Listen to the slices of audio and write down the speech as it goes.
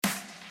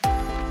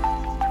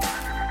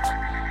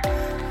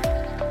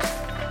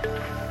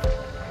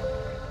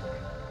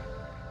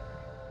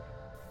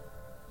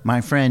My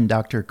friend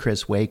Dr.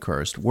 Chris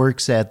Wakehurst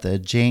works at the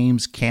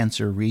James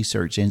Cancer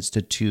Research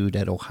Institute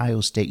at Ohio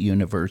State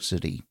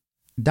University.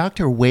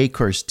 Dr.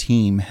 Wakehurst's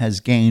team has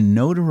gained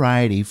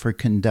notoriety for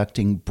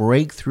conducting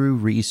breakthrough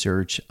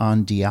research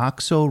on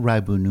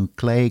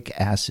deoxyribonucleic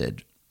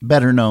acid,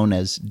 better known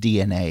as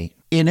DNA.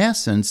 In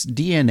essence,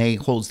 DNA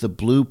holds the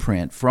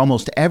blueprint for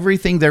almost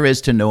everything there is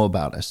to know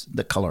about us: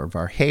 the color of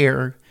our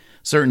hair,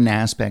 certain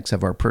aspects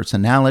of our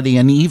personality,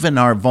 and even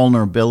our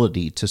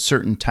vulnerability to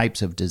certain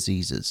types of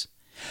diseases.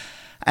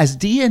 As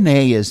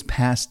DNA is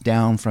passed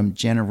down from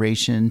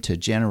generation to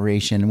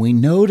generation, we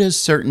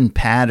notice certain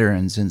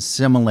patterns and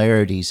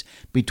similarities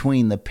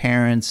between the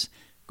parents,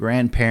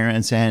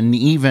 grandparents, and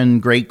even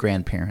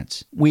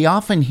great-grandparents. We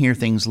often hear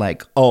things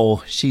like,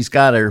 "Oh, she's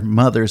got her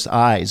mother's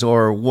eyes,"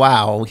 or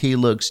 "Wow, he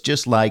looks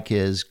just like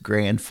his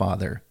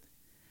grandfather."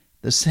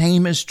 The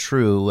same is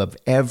true of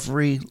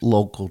every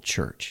local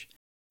church.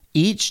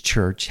 Each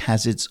church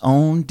has its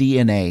own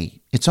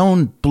DNA, its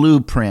own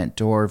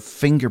blueprint or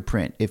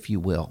fingerprint, if you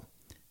will.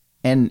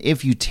 And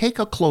if you take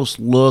a close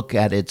look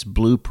at its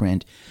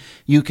blueprint,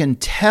 you can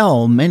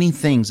tell many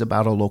things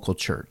about a local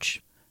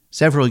church.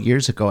 Several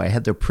years ago, I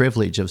had the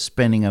privilege of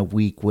spending a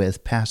week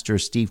with Pastor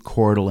Steve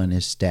Cordell and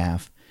his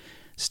staff.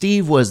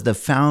 Steve was the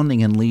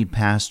founding and lead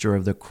pastor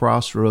of the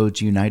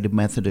Crossroads United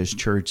Methodist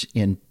Church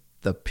in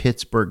the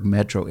Pittsburgh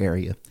metro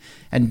area.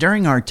 And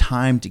during our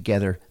time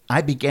together,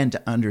 I began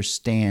to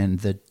understand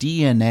the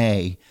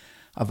DNA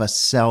of a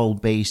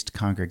cell-based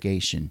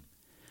congregation.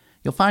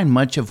 You'll find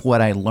much of what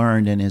I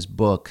learned in his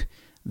book,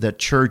 The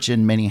Church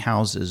in Many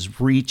Houses,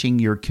 Reaching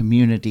Your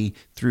Community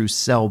Through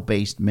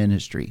Cell-Based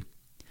Ministry.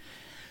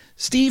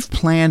 Steve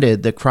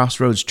planted the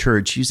Crossroads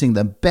Church using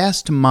the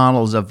best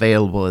models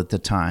available at the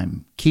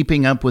time,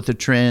 keeping up with the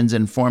trends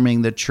and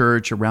forming the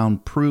church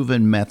around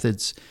proven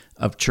methods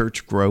of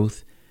church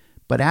growth.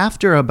 But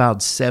after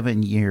about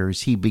 7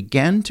 years, he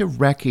began to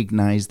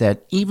recognize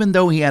that even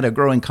though he had a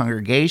growing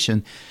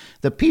congregation,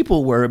 the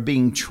people were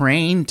being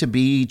trained to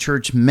be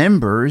church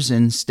members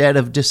instead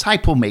of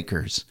disciple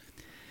makers.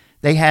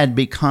 They had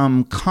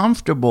become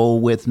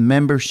comfortable with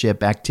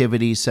membership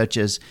activities such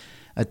as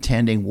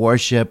attending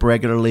worship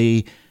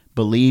regularly,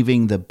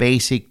 believing the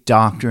basic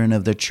doctrine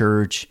of the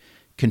church,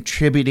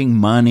 contributing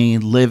money,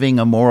 living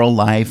a moral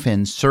life,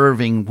 and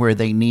serving where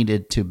they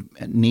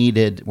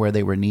where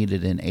they were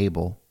needed and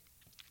able.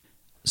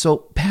 So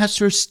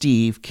Pastor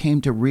Steve came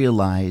to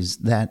realize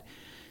that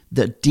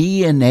the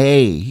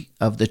DNA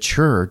of the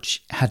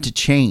church had to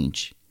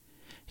change.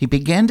 He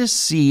began to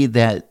see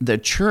that the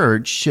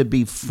church should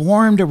be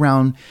formed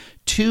around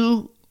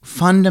two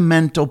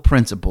fundamental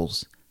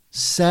principles: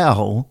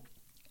 cell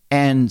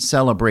and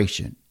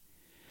celebration.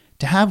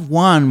 To have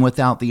one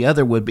without the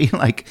other would be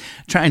like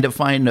trying to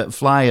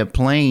fly a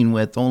plane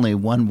with only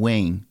one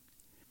wing.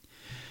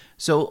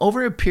 So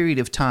over a period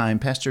of time,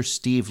 Pastor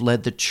Steve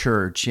led the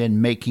church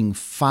in making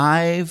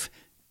 5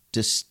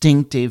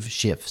 distinctive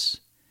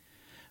shifts,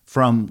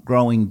 from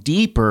growing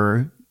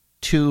deeper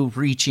to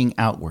reaching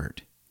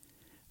outward,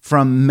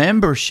 from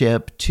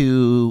membership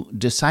to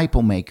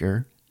disciple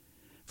maker,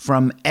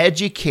 from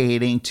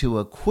educating to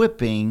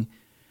equipping,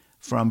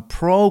 from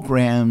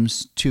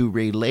programs to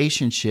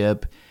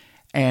relationship,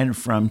 and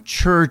from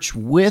church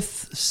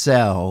with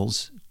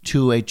cells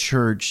to a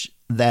church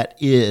that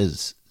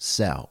is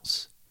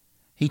cells.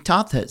 He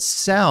taught that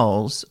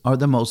cells are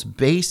the most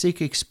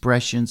basic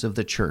expressions of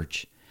the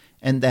church,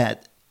 and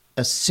that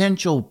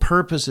essential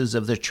purposes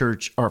of the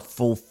church are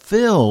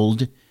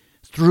fulfilled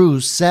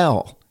through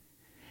cell.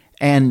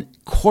 And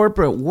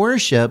corporate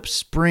worship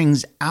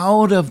springs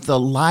out of the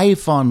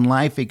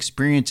life-on-life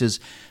experiences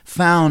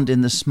found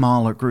in the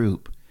smaller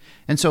group.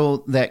 And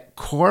so that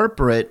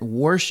corporate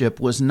worship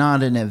was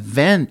not an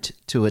event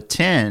to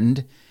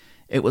attend.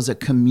 It was a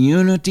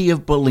community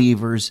of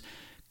believers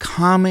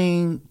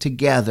coming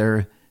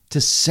together to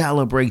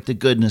celebrate the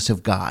goodness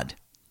of God.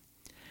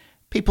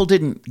 People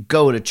didn't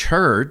go to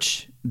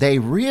church. They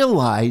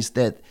realized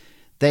that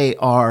they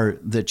are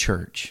the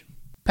church.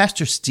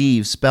 Pastor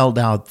Steve spelled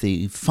out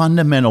the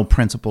fundamental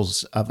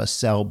principles of a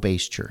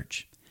cell-based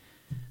church.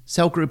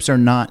 Cell groups are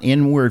not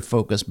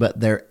inward-focused, but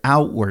they're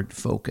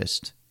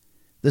outward-focused.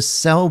 The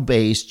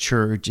cell-based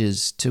church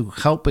is to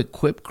help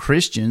equip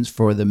Christians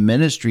for the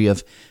ministry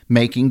of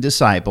making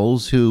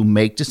disciples who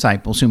make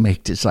disciples who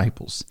make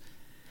disciples.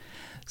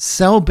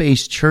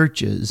 Cell-based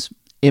churches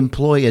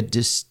employ a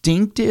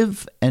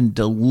distinctive and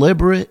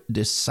deliberate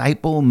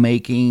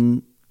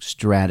disciple-making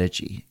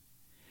strategy.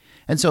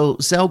 And so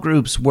cell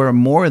groups were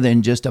more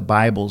than just a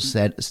Bible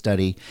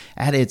study.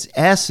 At its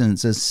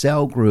essence, a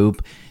cell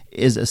group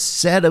is a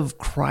set of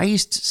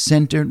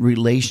Christ-centered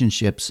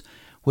relationships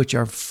which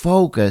are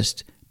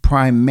focused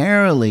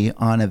primarily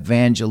on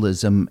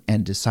evangelism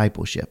and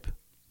discipleship.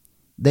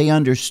 They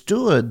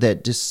understood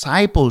that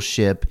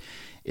discipleship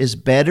is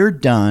better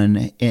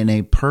done in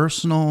a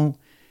personal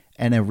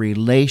and a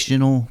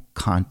relational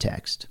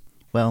context.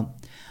 Well,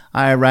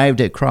 I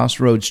arrived at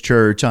Crossroads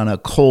Church on a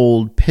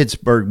cold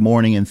Pittsburgh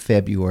morning in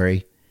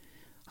February.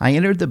 I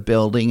entered the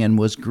building and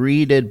was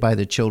greeted by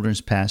the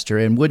children's pastor,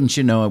 and wouldn't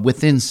you know it,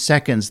 within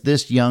seconds,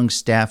 this young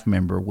staff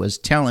member was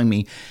telling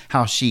me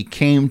how she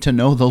came to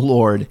know the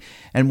Lord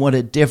and what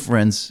a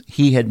difference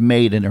He had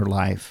made in her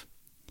life.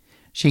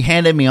 She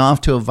handed me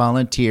off to a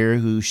volunteer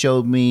who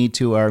showed me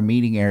to our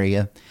meeting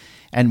area,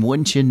 and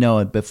wouldn't you know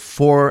it,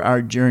 before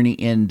our journey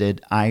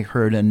ended, I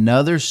heard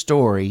another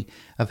story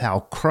of how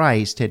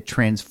Christ had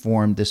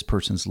transformed this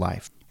person's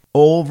life.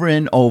 Over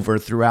and over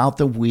throughout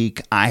the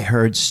week, I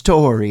heard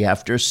story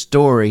after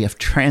story of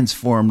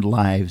transformed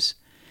lives.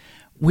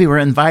 We were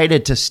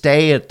invited to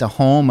stay at the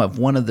home of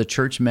one of the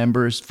church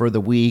members for the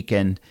week,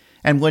 and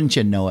wouldn't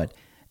you know it,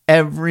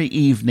 every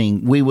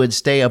evening we would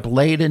stay up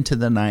late into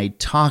the night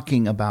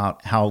talking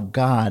about how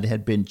God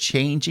had been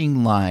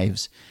changing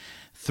lives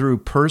through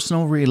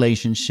personal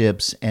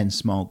relationships and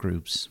small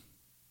groups.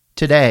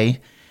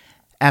 Today,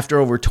 after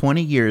over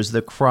 20 years,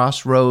 the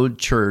Crossroad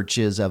Church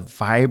is a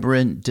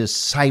vibrant,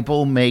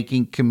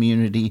 disciple-making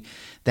community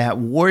that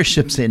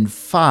worships in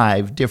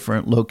 5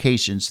 different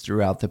locations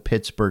throughout the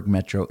Pittsburgh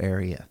metro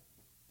area.